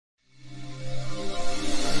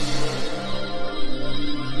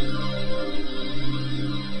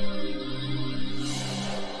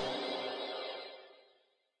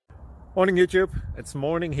Morning YouTube, it's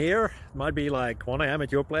morning here. It might be like 1 a.m.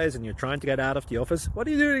 at your place and you're trying to get out of the office. What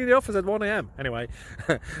are you doing in the office at 1 a.m? Anyway,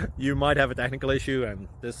 you might have a technical issue and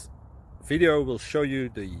this video will show you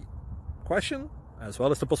the question as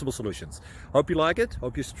well as the possible solutions. Hope you like it,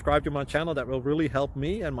 hope you subscribe to my channel. That will really help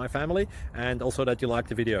me and my family, and also that you like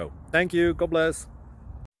the video. Thank you, God bless.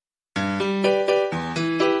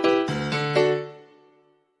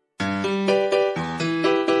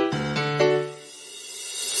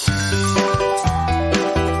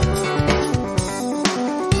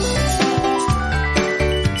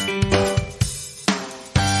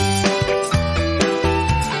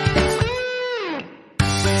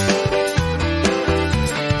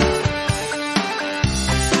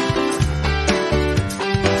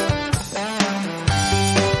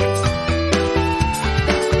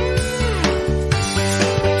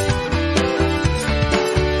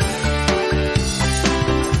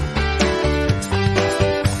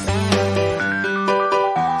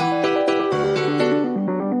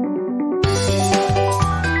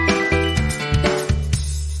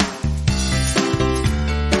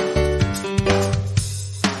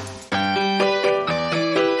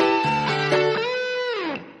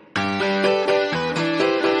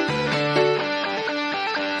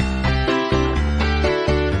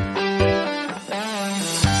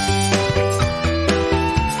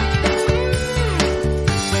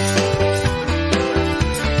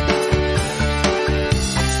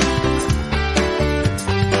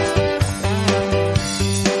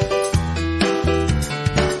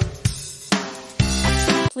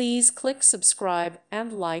 Please click subscribe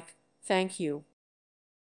and like. Thank you.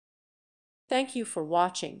 Thank you for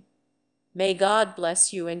watching. May God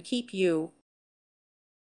bless you and keep you.